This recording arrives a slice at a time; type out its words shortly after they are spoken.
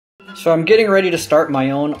So I'm getting ready to start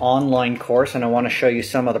my own online course, and I want to show you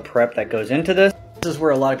some of the prep that goes into this. This is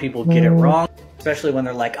where a lot of people get it wrong, especially when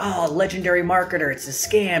they're like, oh, legendary marketer, it's a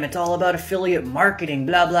scam, it's all about affiliate marketing,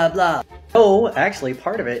 blah, blah, blah. Oh, actually,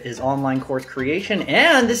 part of it is online course creation,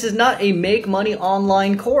 and this is not a make money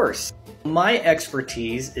online course. My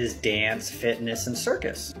expertise is dance, fitness, and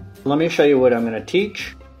circus. Let me show you what I'm going to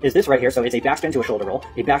teach. Is this right here. So it's a backspin to a shoulder roll,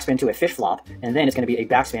 a backspin to a fish flop, and then it's going to be a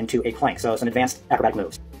backspin to a plank. So it's an advanced acrobatic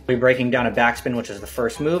moves. We'll be breaking down a backspin, which is the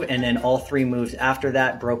first move, and then all 3 moves after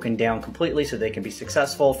that broken down completely so they can be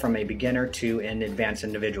successful from a beginner to an advanced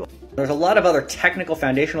individual. There's a lot of other technical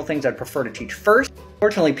foundational things I'd prefer to teach first.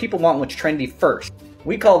 Fortunately, people want what's trendy first.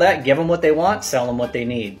 We call that give them what they want, sell them what they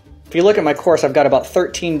need. If you look at my course, I've got about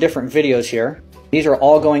 13 different videos here. These are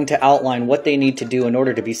all going to outline what they need to do in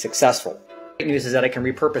order to be successful. The great news is that I can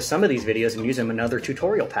repurpose some of these videos and use them in other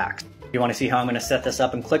tutorial packs. If you want to see how I'm going to set this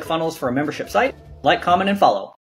up in ClickFunnels for a membership site, like, comment, and follow.